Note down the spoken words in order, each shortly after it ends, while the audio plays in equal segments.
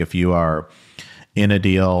if you are in a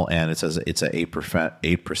deal and it says it's a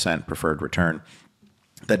 8% preferred return,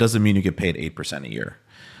 that doesn't mean you get paid 8% a year.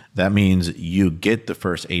 That means you get the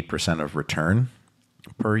first 8% of return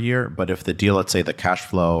per year. But if the deal, let's say the cash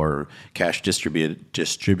flow or cash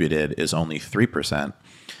distributed is only 3%,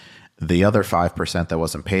 the other 5% that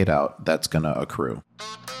wasn't paid out, that's going to accrue.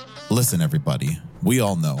 Listen, everybody, we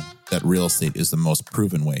all know that real estate is the most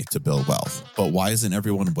proven way to build wealth. But why isn't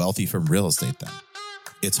everyone wealthy from real estate then?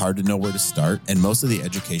 It's hard to know where to start, and most of the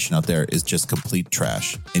education out there is just complete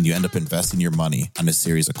trash, and you end up investing your money on a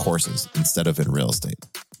series of courses instead of in real estate.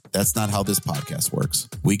 That's not how this podcast works.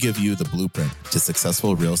 We give you the blueprint to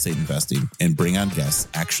successful real estate investing and bring on guests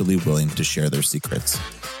actually willing to share their secrets.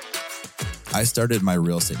 I started my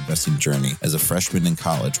real estate investing journey as a freshman in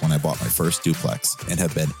college when I bought my first duplex and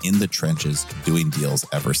have been in the trenches doing deals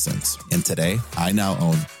ever since. And today, I now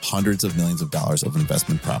own hundreds of millions of dollars of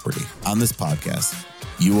investment property. On this podcast,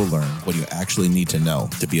 you will learn what you actually need to know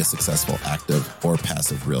to be a successful active or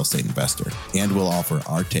passive real estate investor. And we'll offer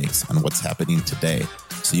our takes on what's happening today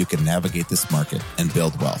so you can navigate this market and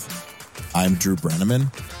build wealth. I'm Drew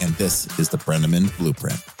Brenneman, and this is the Brenneman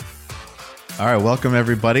Blueprint. All right, welcome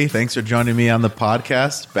everybody. Thanks for joining me on the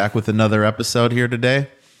podcast. Back with another episode here today.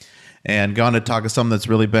 And going to talk about something that's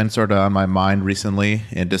really been sort of on my mind recently,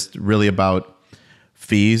 and just really about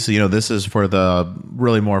fees. You know, this is for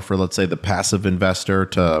let's say, the passive investor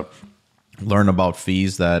to learn about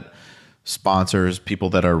fees that sponsors,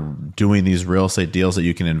 people that are doing these real estate deals that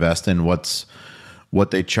you can invest in, what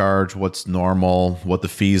they charge, what's normal, what the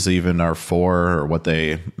fees even are for, or what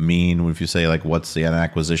they mean. If you say, like, what's the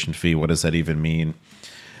acquisition fee, what does that even mean?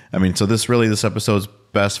 I mean, so this episode's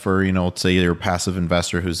best for, let's say you're a passive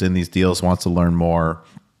investor who's in these deals, wants to learn more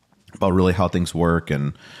about really how things work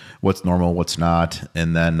and what's normal, what's not.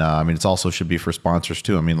 And then, it's also should be for sponsors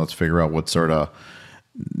too. I mean, let's figure out what's sort of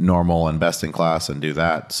normal and best in class and do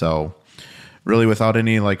that. So really, without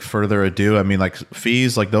any further ado, I mean,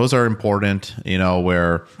 fees, those are important,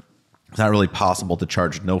 where it's not really possible to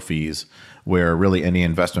charge no fees, where really any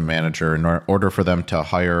investment manager, in order for them to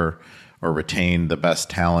hire or retain the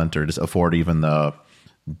best talent or just afford even the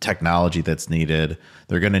technology that's needed,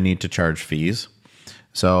 they're going to need to charge fees.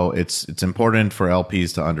 So it's important for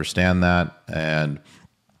LPs to understand that. And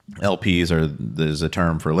LPs there's a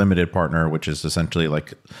term for limited partner, which is essentially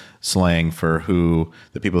like slang for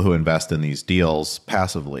the people who invest in these deals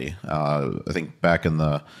passively. I think back in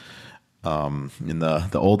the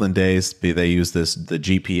olden days, they used the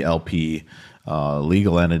GP LP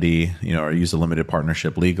legal entity, or use a limited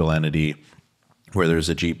partnership legal entity where there's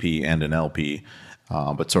a GP and an LP,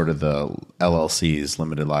 but sort of the LLCs,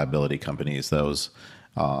 limited liability companies, those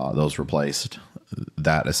replaced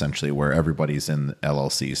that, essentially, where everybody's in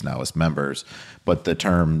LLCs now as members, but the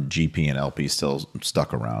term GP and LP still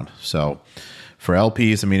stuck around. So for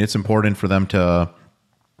LPs, I mean, it's important for them to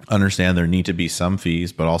understand there need to be some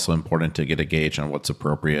fees, but also important to get a gauge on what's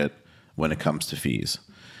appropriate when it comes to fees.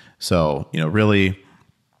 So, really,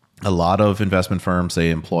 a lot of investment firms,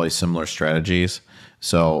 they employ similar strategies.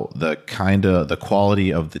 So the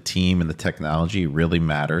quality of the team and the technology really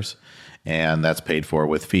matters, and that's paid for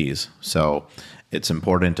with fees. So it's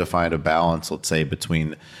important to find a balance, let's say,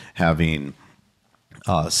 between having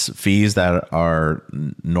fees that are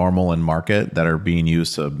normal in market, that are being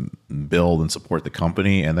used to build and support the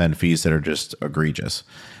company, and then fees that are just egregious,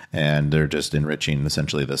 and they're just enriching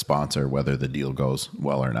essentially the sponsor, whether the deal goes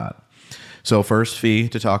well or not. So first fee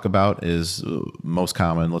to talk about is most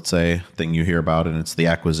common, let's say, thing you hear about, and it's the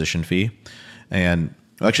acquisition fee. And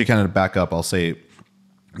actually, kind of back up, I'll say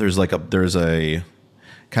there's a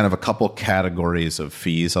kind of a couple categories of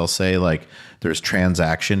fees. I'll say, there's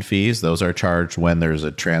transaction fees. Those are charged when there's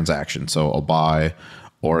a transaction, so a buy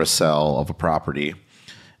or a sell of a property.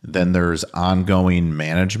 Then there's ongoing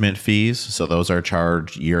management fees. So those are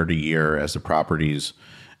charged year to year as the property's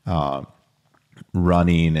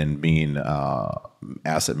running and being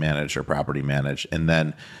asset managed or property managed. And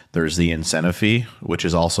then there's the incentive fee, which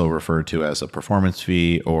is also referred to as a performance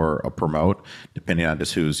fee or a promote, depending on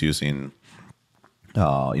just who's using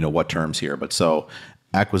what terms here. But so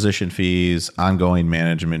acquisition fees, ongoing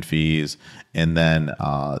management fees, and then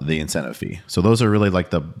the incentive fee. So those are really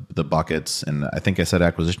the buckets. And I think I said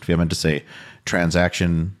acquisition fee. I meant to say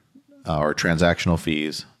transaction or transactional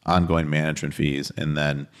fees, ongoing management fees, and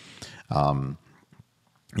then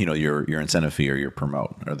your incentive fee or your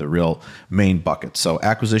promote are the real main buckets. So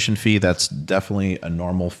acquisition fee, that's definitely a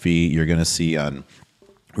normal fee you're going to see on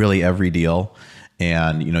really every deal.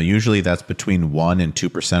 And, usually that's between 1% and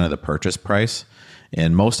 2% of the purchase price.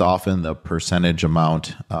 And most often the percentage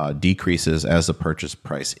amount decreases as the purchase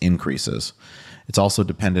price increases. It's also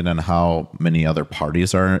dependent on how many other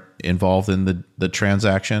parties are involved in the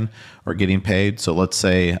transaction or getting paid. So let's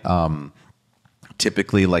say,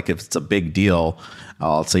 typically, like if it's a big deal,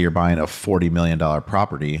 let's say you're buying a $40 million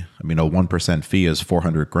property. I mean, a 1% fee is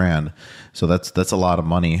 $400,000. So that's a lot of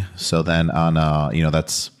money. So then on,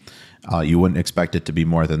 that's, you wouldn't expect it to be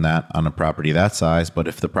more than that on a property that size. But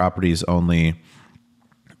if the property is only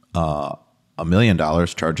 $1 million,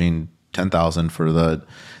 charging $10,000 for the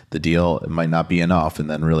deal, it might not be enough. And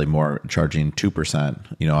then really more charging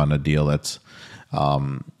 2%, on a deal that's,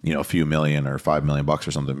 a few million or $5 million or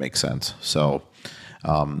something makes sense. So,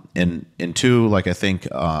 in two, like I think,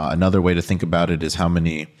 another way to think about it is how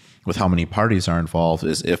many parties are involved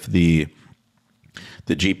is if the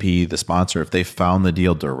GP, the sponsor, if they found the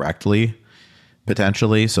deal directly,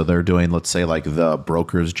 potentially, so they're doing, let's say, like the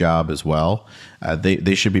broker's job as well,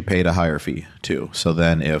 they should be paid a higher fee too. So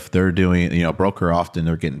then if they're doing, broker, often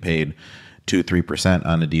they're getting paid 2-3%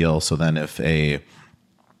 on a deal. So then if a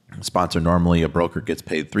sponsor, normally a broker gets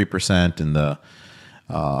paid 3% and the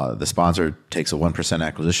sponsor takes a 1%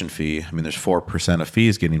 acquisition fee. I mean, there's 4% of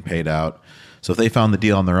fees getting paid out. So if they found the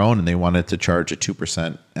deal on their own and they wanted to charge a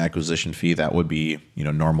 2% acquisition fee, that would be,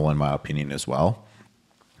 normal in my opinion as well.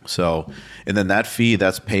 So, and then that fee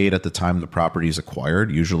that's paid at the time the property is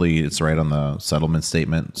acquired. Usually it's right on the settlement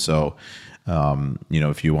statement. So,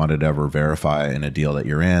 if you wanted to ever verify in a deal that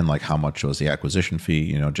you're in, like how much was the acquisition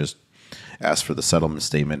fee, just ask for the settlement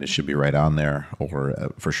statement. It should be right on there,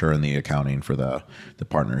 or for sure in the accounting for the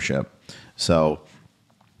partnership. So,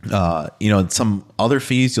 some other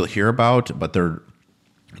fees you'll hear about, but they're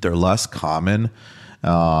less common.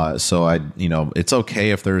 It's okay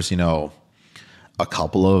if there's, a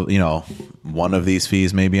couple of, one of these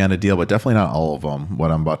fees maybe on a deal, but definitely not all of them,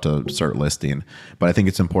 what I'm about to start listing. But I think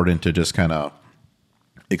it's important to just kind of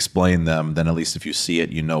explain them. Then at least if you see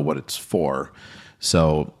it, you know what it's for.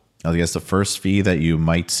 So I guess the first fee that you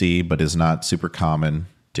might see, but is not super common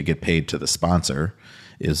to get paid to the sponsor,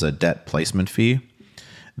 is a debt placement fee.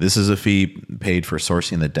 This is a fee paid for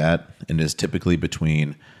sourcing the debt and is typically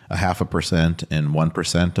between 0.5% and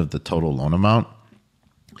 1% of the total loan amount.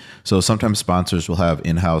 So sometimes sponsors will have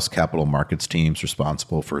in-house capital markets teams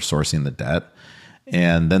responsible for sourcing the debt.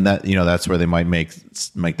 And then that's where they might make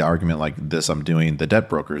the argument like this: I'm doing the debt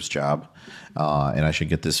broker's job, and I should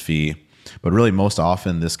get this fee. But really, most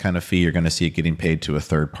often, this kind of fee, you're going to see it getting paid to a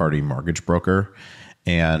third-party mortgage broker.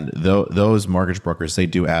 And those mortgage brokers, they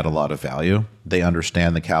do add a lot of value. They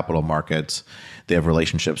understand the capital markets. They have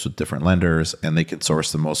relationships with different lenders, and they can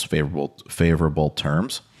source the most favorable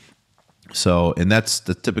terms. So, and that's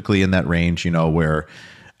typically in that range, where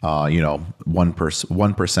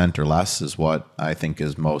 1% or less is what I think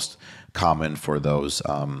is most common for those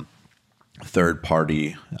third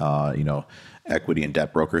party, equity and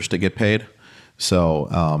debt brokers to get paid. So,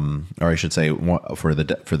 or I should say, for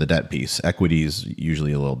the debt piece, equity is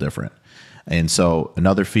usually a little different. And so,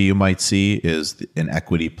 another fee you might see is an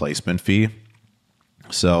equity placement fee.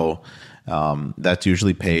 So, that's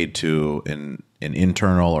usually paid to an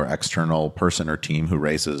internal or external person or team who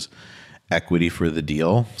raises equity for the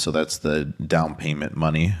deal. So that's the down payment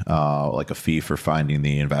money, like a fee for finding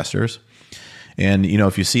the investors. And,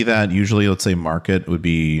 if you see that, usually, let's say market would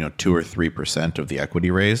be, 2 or 3% of the equity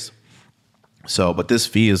raise. So, but this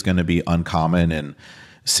fee is going to be uncommon in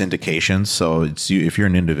syndications. So if you're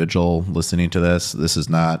an individual listening to this, this is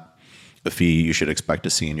not a fee you should expect to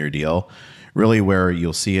see in your deal. Really, where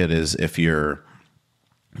you'll see it is if you're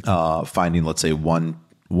finding, let's say,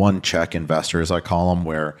 one check investors, I call them,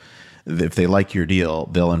 where if they like your deal,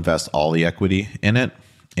 they'll invest all the equity in it.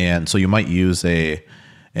 And so you might use an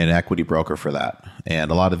equity broker for that.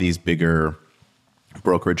 And a lot of these bigger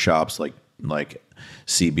brokerage shops like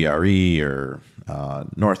CBRE or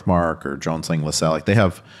Northmark or Jones Lang LaSalle, like they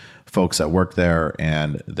have folks that work there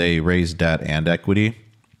and they raise debt and equity.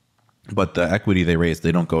 But the equity they raise,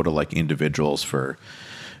 they don't go to like individuals for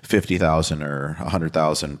 $50,000 or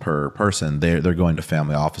 $100,000 per person. They're going to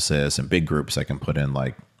family offices and big groups that can put in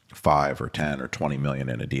like 5 or 10 or 20 million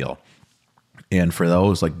in a deal. And for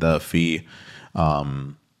those, like the fee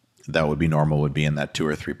that would be normal would be in that 2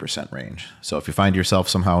 or 3% range. So if you find yourself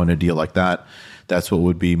somehow in a deal like that, that's what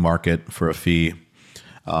would be market for a fee.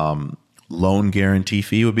 Loan guarantee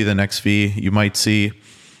fee would be the next fee you might see.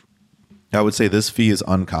 I would say this fee is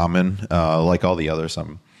uncommon, like all the others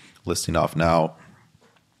I'm listing off now.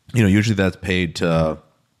 Usually that's paid to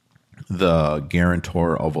the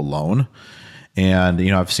guarantor of a loan. And,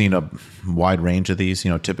 I've seen a wide range of these,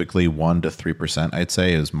 typically 1 to 3%, I'd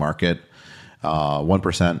say, is market, 1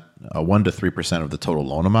 to 3% of the total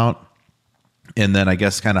loan amount. And then I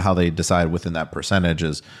guess kind of how they decide within that percentage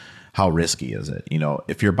is how risky is it?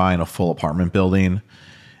 If you're buying a full apartment building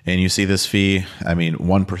and you see this fee, I mean,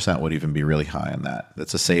 1% would even be really high on that.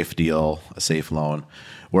 That's a safe deal, a safe loan.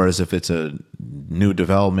 Whereas if it's a new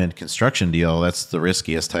development construction deal, that's the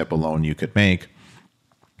riskiest type of loan you could make.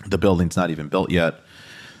 The building's not even built yet.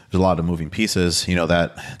 There's a lot of moving pieces,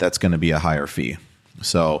 that's going to be a higher fee.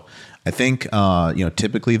 So I think,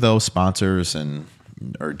 typically though, sponsors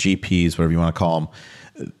or GPs, whatever you want to call them,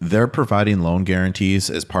 they're providing loan guarantees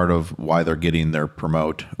as part of why they're getting their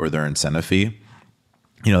promote or their incentive fee.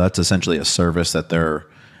 That's essentially a service that they're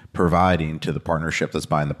providing to the partnership that's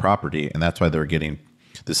buying the property. And that's why they're getting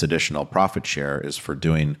this additional profit share, is for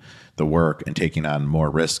doing the work and taking on more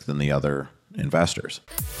risk than the other investors.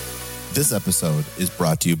 This episode is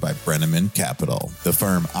brought to you by Brenneman Capital, the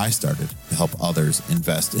firm I started to help others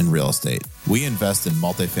invest in real estate. We invest in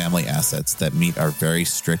multifamily assets that meet our very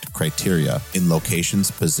strict criteria in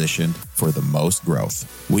locations positioned for the most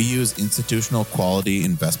growth. We use institutional quality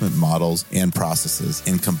investment models and processes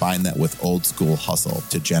and combine that with old school hustle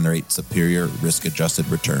to generate superior risk-adjusted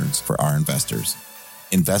returns for our investors.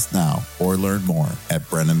 Invest now or learn more at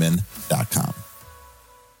Brenneman.com.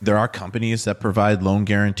 There are companies that provide loan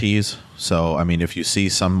guarantees. So, I mean, if you see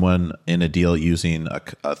someone in a deal using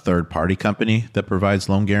a third-party company that provides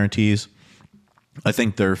loan guarantees, I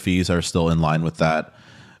think their fees are still in line with that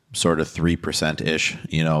sort of 3%-ish,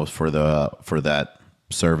 for that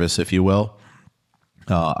service, if you will.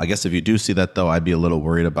 I guess if you do see that, though, I'd be a little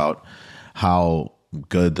worried about how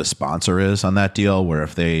good the sponsor is on that deal, where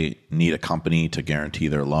if they need a company to guarantee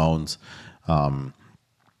their loans,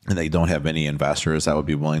 and they don't have any investors that would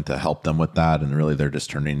be willing to help them with that, and really they're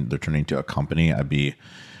turning to a company, I'd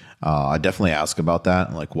definitely ask about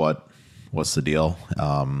that. Like, what's the deal?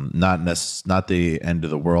 Not the end of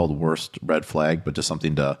the world worst red flag, but just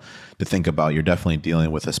something to think about. You're definitely dealing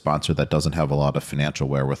with a sponsor that doesn't have a lot of financial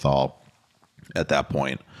wherewithal at that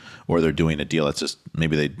point, or they're doing a deal that's just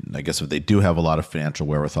I guess if they do have a lot of financial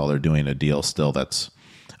wherewithal, they're doing a deal still that's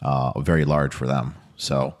very large for them.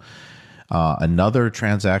 So. Another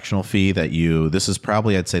transactional fee this is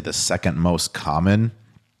probably, I'd say, the second most common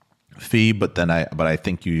fee, but I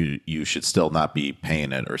think you should still not be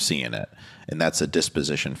paying it or seeing it. And that's a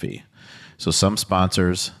disposition fee. So some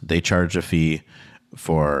sponsors, they charge a fee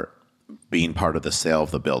for being part of the sale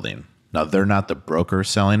of the building. Now, they're not the broker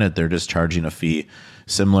selling it. They're just charging a fee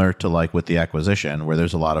similar to like with the acquisition, where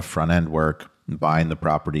there's a lot of front end work, buying the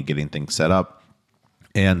property, getting things set up,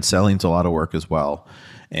 and selling's a lot of work as well.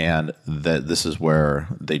 And that this is where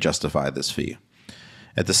they justify this fee.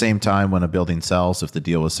 At the same time, when a building sells, if the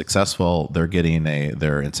deal was successful, they're getting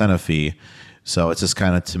their incentive fee. So it's just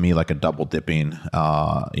kind of, to me, like a double dipping,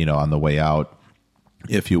 on the way out,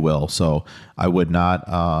 if you will. So I would not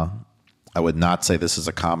say this is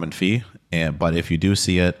a common fee, but if you do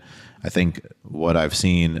see it, I think what I've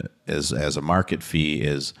seen as a market fee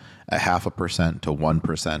is 0.5% to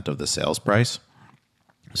 1% of the sales price.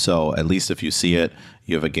 So at least if you see it,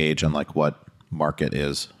 you have a gauge on like what market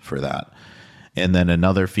is for that. And then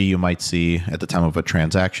another fee you might see at the time of a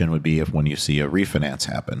transaction would be when you see a refinance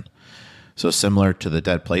happen. So similar to the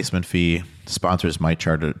debt placement fee, sponsors might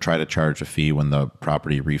try to charge a fee when the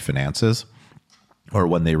property refinances, or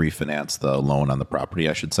when they refinance the loan on the property,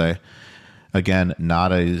 I should say. Again,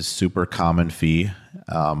 not a super common fee,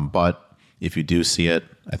 but if you do see it,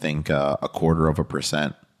 I think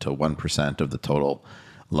 0.25% to 1% of the total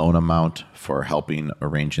loan amount for helping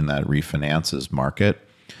arranging that refinances market.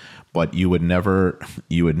 But you would never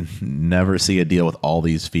see a deal with all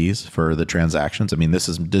these fees for the transactions. I mean,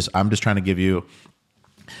 I'm just trying to give you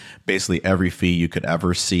basically every fee you could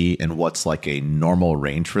ever see and what's like a normal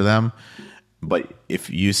range for them. But if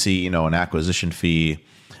you see, an acquisition fee,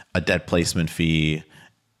 a debt placement fee,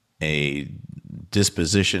 a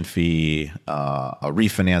disposition fee, a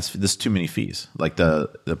refinance fee, there's too many fees. Like the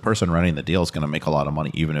person running the deal is going to make a lot of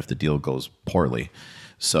money even if the deal goes poorly.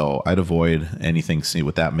 So I'd avoid anything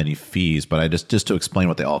with that many fees. But I just to explain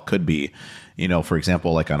what they all could be, for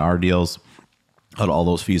example, like on our deals, out of all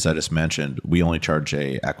those fees I just mentioned, we only charge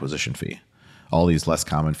a acquisition fee. All these less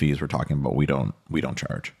common fees we're talking about, we don't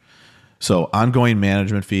charge. So ongoing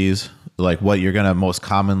management fees, like what you're going to most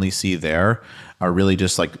commonly see there, are really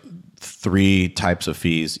just like 3 types of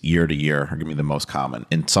fees year to year are going to be the most common.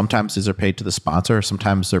 And sometimes these are paid to the sponsor.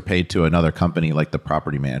 Sometimes they're paid to another company like the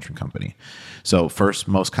property management company. So first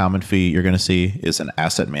most common fee you're going to see is an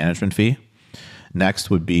asset management fee. Next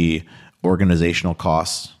would be organizational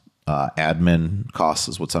costs. Admin costs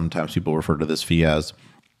is what sometimes people refer to this fee as.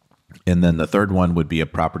 And then the third one would be a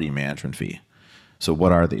property management fee. So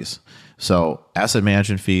what are these? So asset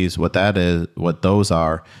management fees, what those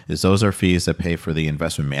are fees that pay for the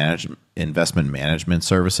investment management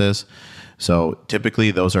services. So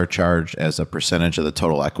typically those are charged as a percentage of the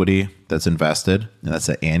total equity that's invested, and that's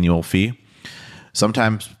an annual fee.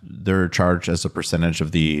 Sometimes they're charged as a percentage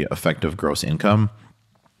of the effective gross income,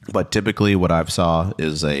 but typically what I've saw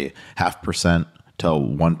is a 0.5% to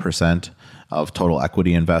 1% of total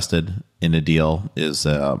equity invested in a deal is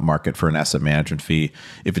a market for an asset management fee.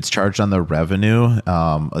 If it's charged on the revenue,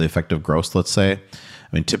 the effective gross, let's say, I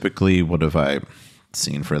mean, typically, what have I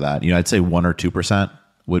seen for that? I'd say 1 or 2%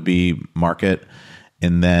 would be market.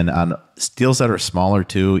 And then on deals that are smaller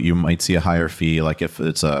too, you might see a higher fee. Like if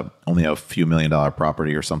it's only a few $1 million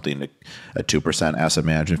property or something, a 2% asset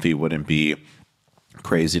management fee wouldn't be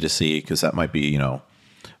crazy to see, because that might be,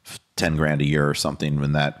 $10,000 a year or something,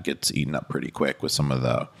 when that gets eaten up pretty quick with some of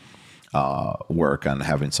the work on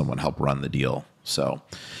having someone help run the deal. So,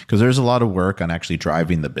 because there's a lot of work on actually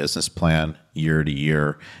driving the business plan year to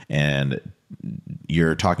year, and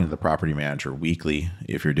you're talking to the property manager weekly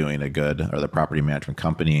if you're doing or the property management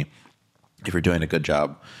company, if you're doing a good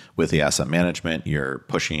job with the asset management, you're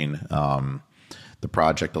pushing the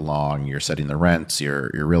project along, you're setting the rents, you're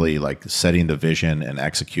really like setting the vision and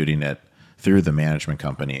executing it through the management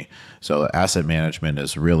company. So asset management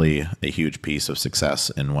is really a huge piece of success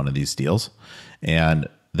in one of these deals. And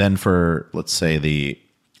then for, let's say, the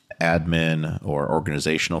admin or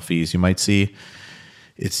organizational fees you might see,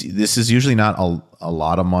 this is usually not a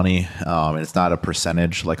lot of money. And it's not a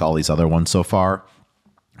percentage like all these other ones so far.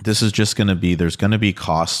 This is just going to be, there's going to be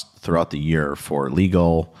costs throughout the year for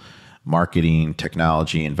legal, marketing,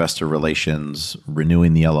 technology, investor relations,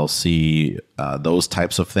 renewing the LLC, those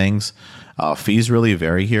types of things. Fees really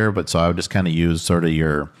vary here, but so I would just kind of use sort of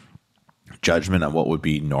your judgment on what would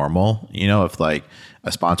be normal. If like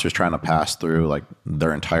a sponsor is trying to pass through like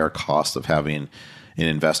their entire cost of having an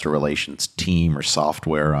investor relations team or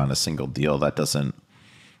software on a single deal, that doesn't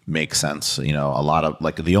make sense. A lot of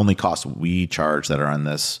like the only cost we charge that are on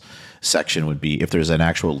this section would be if there's an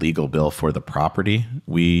actual legal bill for the property,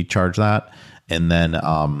 we charge that. And then,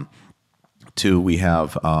 two, we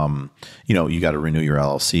have, you got to renew your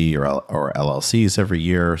LLC or LLCs every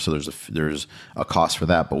year. So there's a cost for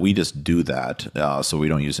that, but we just do that. So we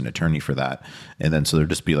don't use an attorney for that. And then, so there'd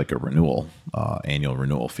just be like a annual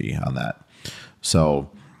renewal fee on that. So,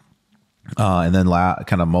 and then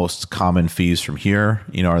kind of most common fees from here,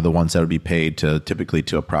 are the ones that would be paid typically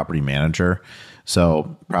to a property manager.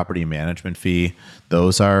 So property management fee,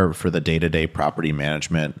 those are for the day-to-day property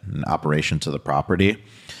management and operations of the property.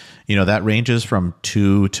 That ranges from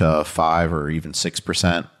 2 to 5 or even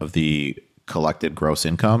 6% of the collected gross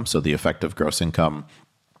income. So the effective gross income,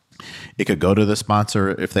 it could go to the sponsor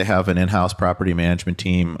if they have an in-house property management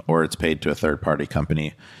team, or it's paid to a third-party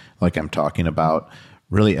company like I'm talking about.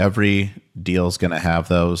 Really, every deal is going to have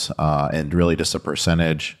those, and really just a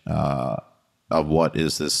percentage of what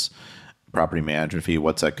is this property management fee,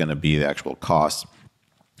 what's that going to be, the actual cost.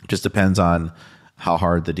 Just depends on how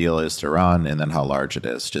hard the deal is to run and then how large it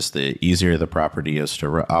is. Just the easier the property is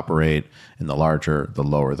to operate and the larger, the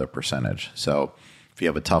lower the percentage. So if you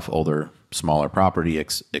have a tough, older, smaller property,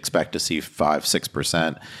 expect to see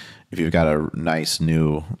 5-6%. If you've got a nice,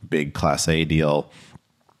 new, big Class A deal,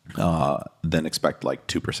 then expect like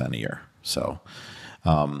 2% a year. So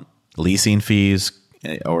leasing fees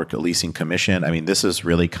or leasing commission, I mean, this is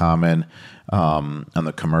really common on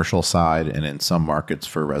the commercial side and in some markets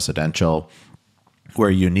for residential, where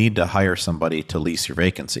you need to hire somebody to lease your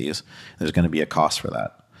vacancies. There's going to be a cost for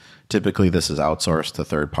that. Typically, this is outsourced to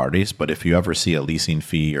third parties, but if you ever see a leasing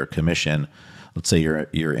fee or commission, let's say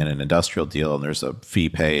you're in an industrial deal and there's a fee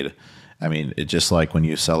paid. I mean, it's just like when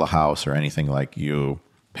you sell a house or anything, like you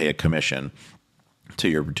pay a commission to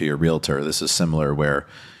your realtor. This is similar, where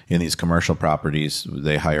in these commercial properties,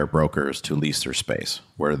 they hire brokers to lease their space,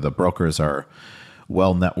 where the brokers are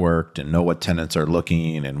well networked and know what tenants are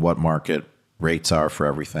looking and what market rates are for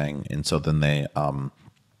everything. And so then they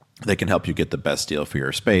can help you get the best deal for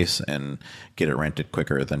your space and get it rented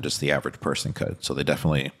quicker than just the average person could. So they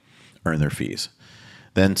definitely earn their fees.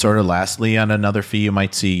 Then sort of lastly, on another fee you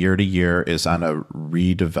might see year to year is on a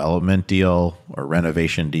redevelopment deal or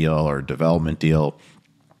renovation deal or development deal.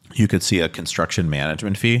 You could see a construction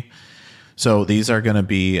management fee. So these are going to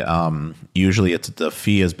be, usually the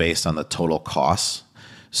fee is based on the total costs.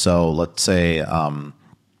 So let's say,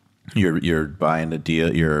 you're buying a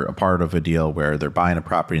deal, you're a part of a deal where they're buying a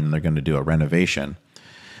property and they're going to do a renovation.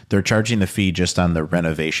 They're charging the fee just on the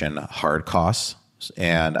renovation hard costs.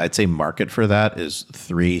 And I'd say market for that is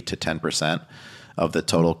 3 to 10% of the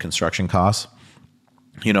total construction costs.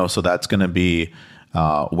 So that's going to be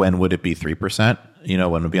When would it be 3%? When it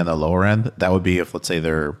would be on the lower end, that would be if, let's say,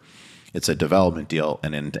 it's a development deal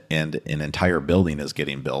and an entire building is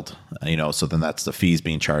getting built. So then that's the fees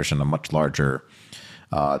being charged on a much larger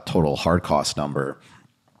total hard cost number.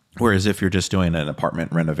 Whereas if you're just doing an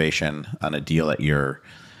apartment renovation on a deal that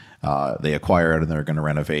they acquire it and they're going to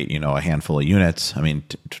renovate, a handful of units.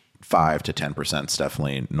 5 to 10% is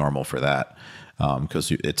definitely normal for that,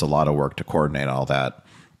 because it's a lot of work to coordinate all that.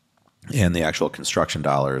 And the actual construction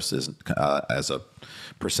dollars is as a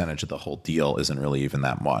percentage of the whole deal isn't really even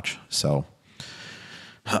that much. So,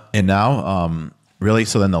 and now, really,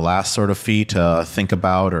 so then the last sort of fee to think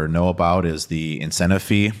about or know about is the incentive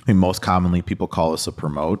fee. Most commonly people call this a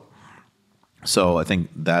promote. So I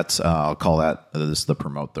think that's, I'll call that this the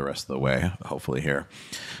promote the rest of the way, hopefully here.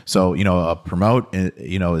 So, a promote,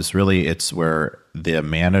 is really, it's where the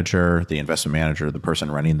manager, the investment manager, the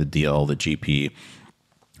person running the deal, the GP,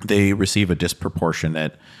 they receive a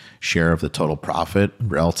disproportionate share of the total profit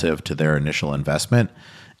relative to their initial investment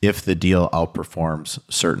if the deal outperforms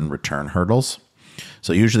certain return hurdles.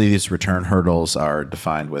 So usually these return hurdles are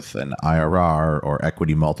defined with an IRR or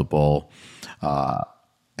equity multiple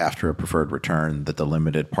after a preferred return that the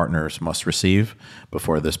limited partners must receive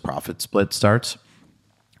before this profit split starts.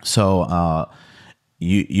 So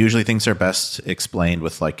usually things are best explained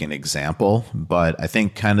with like an example, but I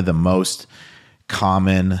think kind of the most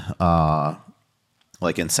common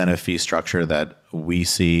like incentive fee structure that we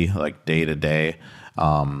see like day to day,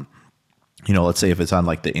 let's say if it's on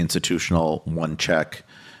like the institutional one check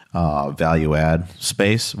value add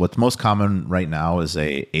space, what's most common right now is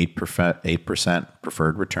a 8%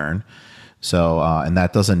 preferred return. So, and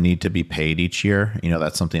that doesn't need to be paid each year.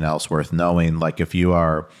 That's something else worth knowing. Like if you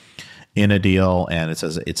are in a deal and it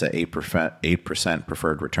says it's a 8%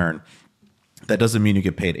 preferred return, that doesn't mean you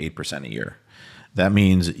get paid 8% a year. That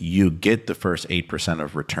means you get the first 8%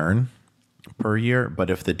 of return per year. But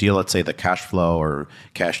if the deal, let's say the cash flow or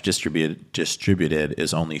cash distributed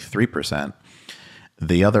is only 3%,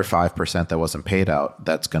 the other 5% that wasn't paid out,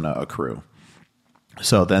 that's going to accrue.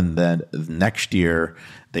 So then next year,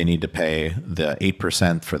 they need to pay the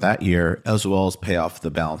 8% for that year, as well as pay off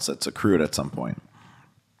the balance that's accrued at some point.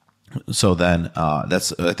 So then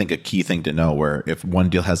that's, I think, a key thing to know, where if one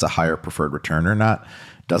deal has a higher preferred return or not,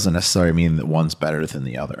 doesn't necessarily mean that one's better than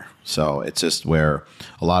the other. So it's just where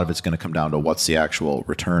a lot of it's going to come down to what's the actual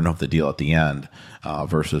return of the deal at the end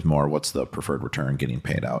versus more what's the preferred return getting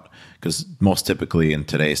paid out. Because most typically in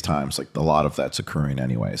today's times, like a lot of that's accruing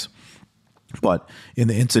anyways. But in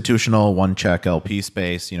the institutional one check LP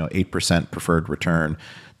space, 8% preferred return,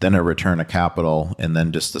 then a return of capital, and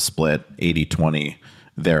then just the split 80-20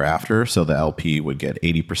 thereafter. So the LP would get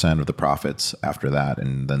 80% of the profits after that,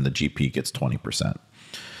 and then the GP gets 20%.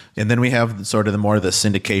 And then we have sort of the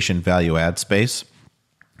syndication value add space.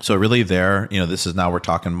 So really there, this is now we're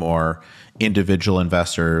talking more individual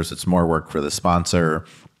investors. It's more work for the sponsor.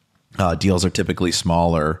 Deals are typically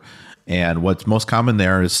smaller. And what's most common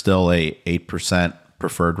there is still a 8%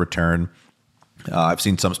 preferred return. I've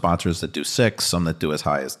seen some sponsors that do 6, some that do as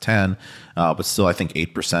high as 10, but still I think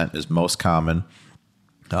 8% is most common.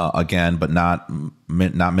 Again, but not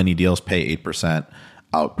many deals pay 8%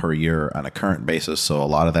 out per year on a current basis, so a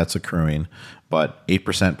lot of that's accruing. But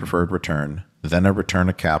 8% preferred return, then a return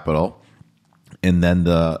of capital, and then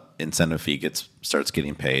the incentive fee starts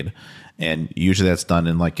getting paid. And usually that's done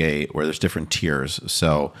in where there's different tiers.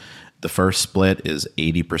 So the first split is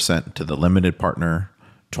 80% to the limited partner,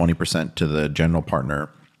 20% to the general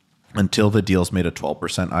partner, until the deal's made a 12%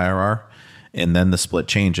 IRR. And then the split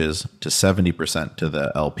changes to 70% to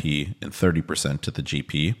the LP and 30% to the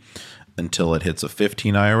GP until it hits a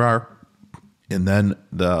 15 IRR. And then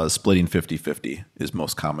the splitting 50-50 is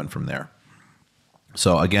most common from there.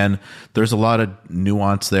 So again, there's a lot of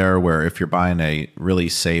nuance there, where if you're buying a really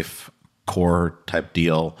safe core type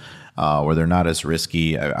deal where they're not as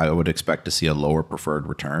risky, I would expect to see a lower preferred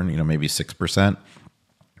return, maybe 6%.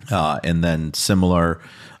 And then similar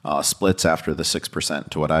splits after the 6%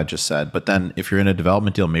 to what I just said. But then if you're in a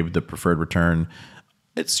development deal, maybe the preferred return,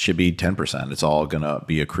 it should be 10%. It's all going to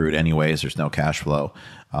be accrued anyways. There's no cash flow.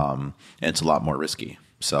 And it's a lot more risky.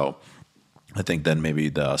 So I think then maybe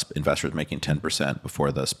the investors making 10%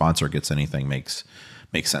 before the sponsor gets anything makes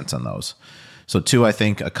sense on those. So two, I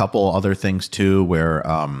think a couple other things too, where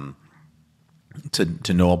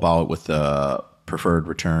to know about with the preferred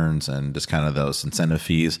returns and just kind of those incentive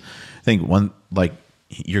fees. I think one,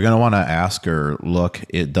 you're going to want to ask or look,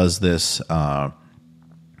 does this,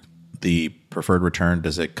 the preferred return,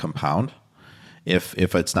 does it compound if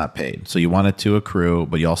it's not paid? So you want it to accrue,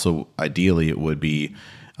 but you also, ideally, it would be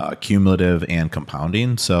cumulative and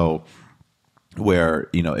compounding. So where,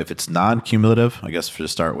 if it's non-cumulative, I guess to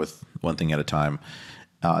start with one thing at a time,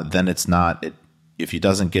 then it's not, if it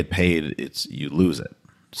doesn't get paid, you lose it.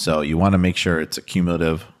 So you want to make sure it's a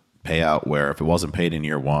cumulative payout where if it wasn't paid in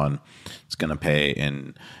year one, it's going to pay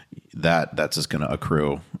in that's just going to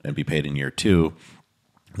accrue and be paid in year two.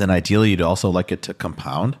 Then ideally you'd also like it to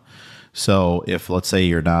compound. So if, let's say,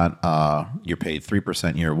 you're not, you're paid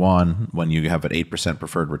 3% year one when you have an 8%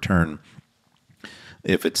 preferred return.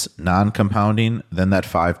 If it's non-compounding, then that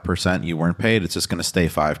 5% you weren't paid, it's just going to stay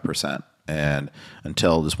 5%. And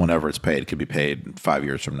until just whenever it's paid, it could be paid 5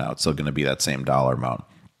 years from now. It's still going to be that same dollar amount.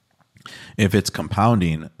 If it's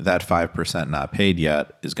compounding, that 5% not paid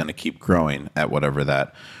yet is going to keep growing at whatever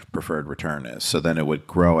that preferred return is. So then it would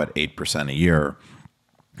grow at 8% a year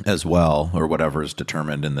as well, or whatever is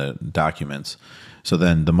determined in the documents. So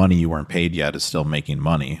then the money you weren't paid yet is still making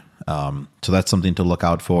money. So that's something to look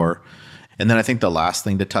out for. And then I think the last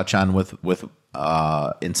thing to touch on with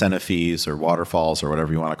incentive fees or waterfalls or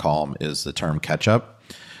whatever you want to call them is the term catch-up.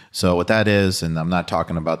 So what that is, and I'm not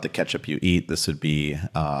talking about the ketchup you eat. This would be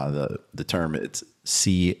the term. It's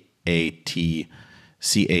CATCHUP.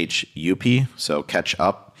 So catch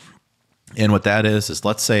up. And what that is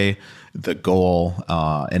let's say the goal,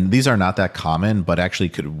 and these are not that common, but actually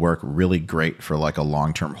could work really great for like a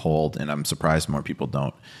long-term hold. And I'm surprised more people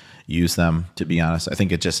don't use them, to be honest. I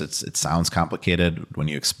think it sounds complicated when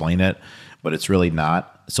you explain it, but it's really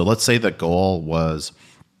not. So let's say the goal was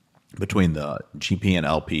between the GP and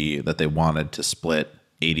LP that they wanted to split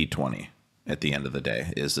 80-20 at the end of the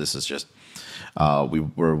day. This is just we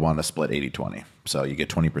want to split 80-20. So you get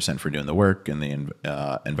 20% for doing the work, and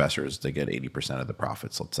the investors, they get 80% of the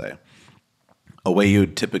profits, let's say. A way you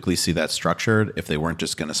would typically see that structured, if they weren't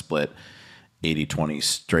just going to split 80-20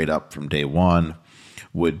 straight up from day one,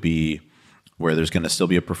 would be where there's going to still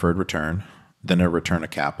be a preferred return, then a return of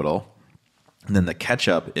capital. And then the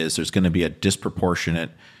catch-up is there's going to be a disproportionate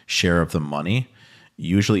share of the money,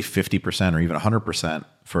 usually 50% or even 100%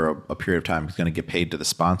 for a period of time is going to get paid to the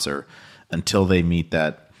sponsor until they meet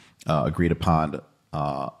that agreed upon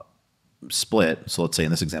split. So let's say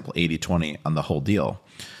in this example, 80-20 on the whole deal.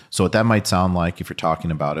 So what that might sound like, if you're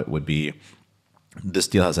talking about it, would be this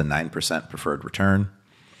deal has a 9% preferred return.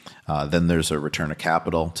 Then there's a return of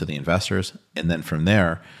capital to the investors. And then from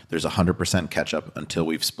there, there's 100% catch up until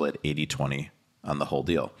we've split 80-20 on the whole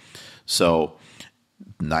deal. So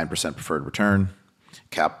 9% preferred return,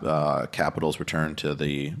 capital's return to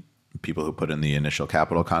the people who put in the initial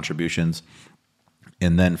capital contributions.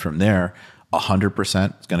 And then from there,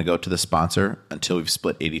 100% is going to go to the sponsor until we've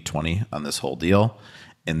split 80-20 on this whole deal.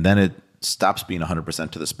 And then it stops being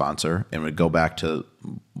 100% to the sponsor and would go back to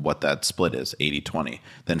what that split is, 80-20.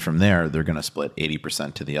 Then from there, they're going to split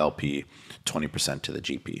 80% to the LP, 20% to the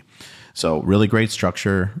GP. So really great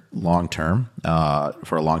structure long-term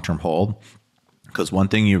for a long-term hold. Because one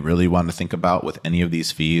thing you really want to think about with any of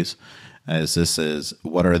these fees is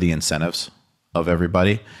what are the incentives of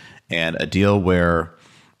everybody? And a deal where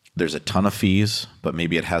there's a ton of fees, but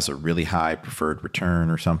maybe it has a really high preferred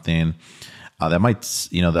return or something, that might,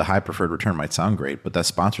 the high preferred return might sound great, but that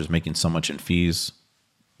sponsor is making so much in fees.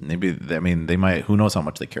 Maybe, they might, who knows how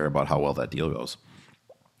much they care about how well that deal goes.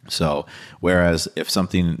 So, whereas if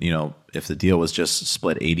something, if the deal was just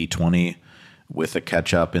split 80-20 with a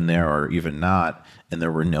catch up in there or even not, and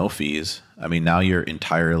there were no fees, now you're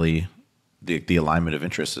entirely, the alignment of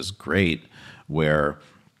interest is great where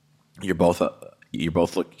you're both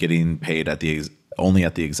getting paid only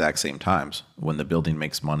at the exact same times. When the building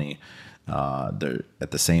makes money, at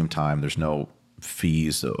the same time, there's no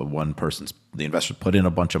fees. The investor put in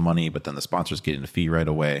a bunch of money, but then the sponsor's getting a fee right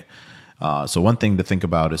away. So one thing to think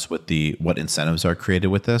about is what incentives are created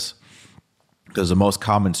with this, because the most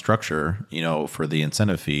common structure, for the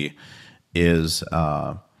incentive fee is,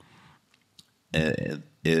 and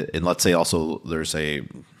let's say also there's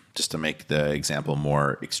just to make the example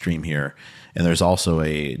more extreme here, and there's also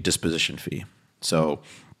a disposition fee. So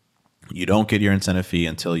you don't get your incentive fee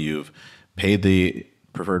until you've paid the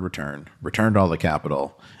preferred return, returned all the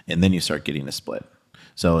capital, and then you start getting a split.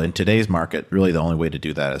 So in today's market, really the only way to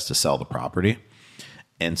do that is to sell the property.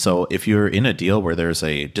 And so if you're in a deal where there's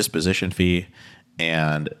a disposition fee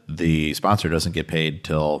and the sponsor doesn't get paid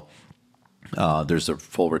till there's a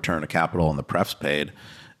full return of capital and the pref's paid,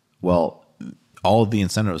 well, all of the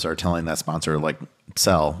incentives are telling that sponsor,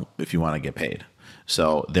 sell if you want to get paid.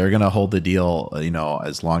 So they're going to hold the deal,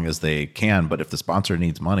 as long as they can. But if the sponsor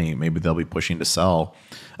needs money, maybe they'll be pushing to sell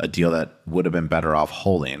a deal that would have been better off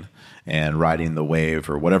holding and riding the wave,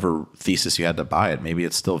 or whatever thesis you had to buy it. Maybe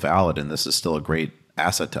it's still valid and this is still a great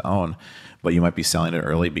asset to own, but you might be selling it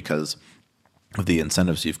early because of the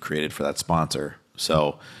incentives you've created for that sponsor.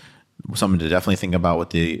 So something to definitely think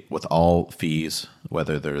about with all fees,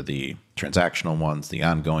 whether they're the transactional ones, the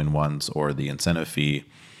ongoing ones, or the incentive fee.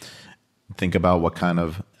 Think about what kind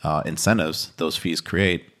of incentives those fees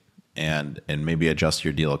create, and maybe adjust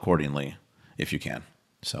your deal accordingly if you can.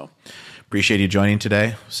 So appreciate you joining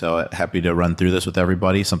today. So happy to run through this with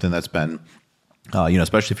everybody. Something that's been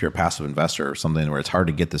especially if you're a passive investor or something where it's hard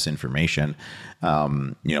to get this information.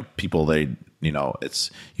 People,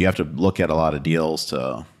 you have to look at a lot of deals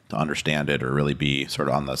to understand it, or really be sort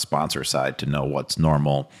of on the sponsor side to know what's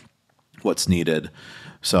normal, what's needed.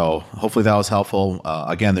 So hopefully that was helpful.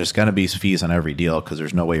 Again, there's going to be fees on every deal, because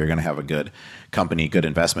there's no way you're going to have a good company, good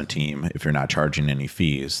investment team if you're not charging any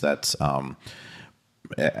fees. That's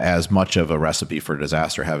as much of a recipe for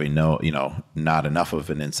disaster, having not enough of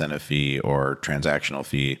an incentive fee or transactional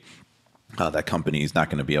fee. That company is not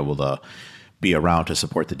going to be able to be around to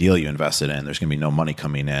support the deal you invested in. There's going to be no money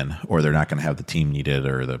coming in, or they're not going to have the team needed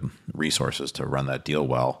or the resources to run that deal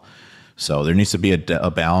well. So there needs to be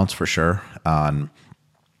a balance for sure on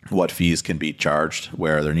what fees can be charged,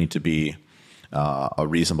 where there need to be a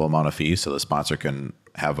reasonable amount of fees so the sponsor can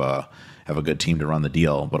have a good team to run the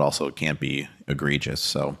deal, but also it can't be egregious.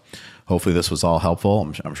 So hopefully this was all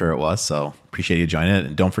helpful. I'm sure it was. So appreciate you joining it.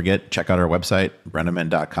 And don't forget, check out our website,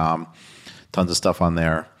 brennaman.com. Tons of stuff on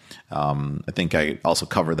there. I think I also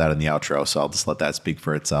covered that in the outro, so I'll just let that speak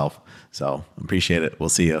for itself. So appreciate it. We'll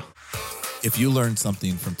see you. If you learned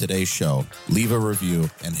something from today's show, leave a review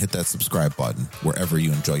and hit that subscribe button wherever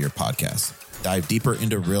you enjoy your podcasts. Dive deeper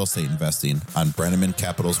into real estate investing on Brennaman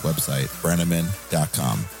Capital's website,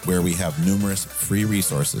 brennaman.com, where we have numerous free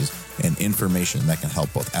resources and information that can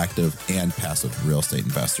help both active and passive real estate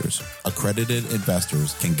investors. Accredited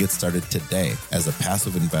investors can get started today as a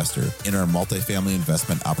passive investor in our multifamily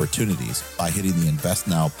investment opportunities by hitting the Invest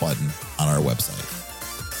Now button on our website.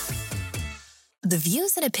 The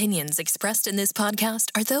views and opinions expressed in this podcast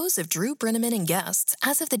are those of Drew Brennaman and guests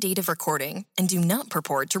as of the date of recording, and do not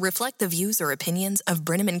purport to reflect the views or opinions of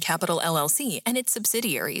Brennaman Capital LLC and its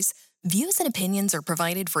subsidiaries. Views and opinions are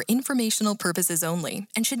provided for informational purposes only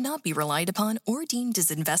and should not be relied upon or deemed as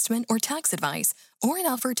investment or tax advice or an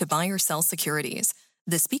offer to buy or sell securities.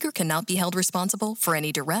 The speaker cannot be held responsible for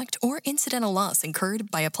any direct or incidental loss incurred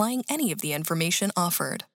by applying any of the information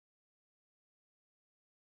offered.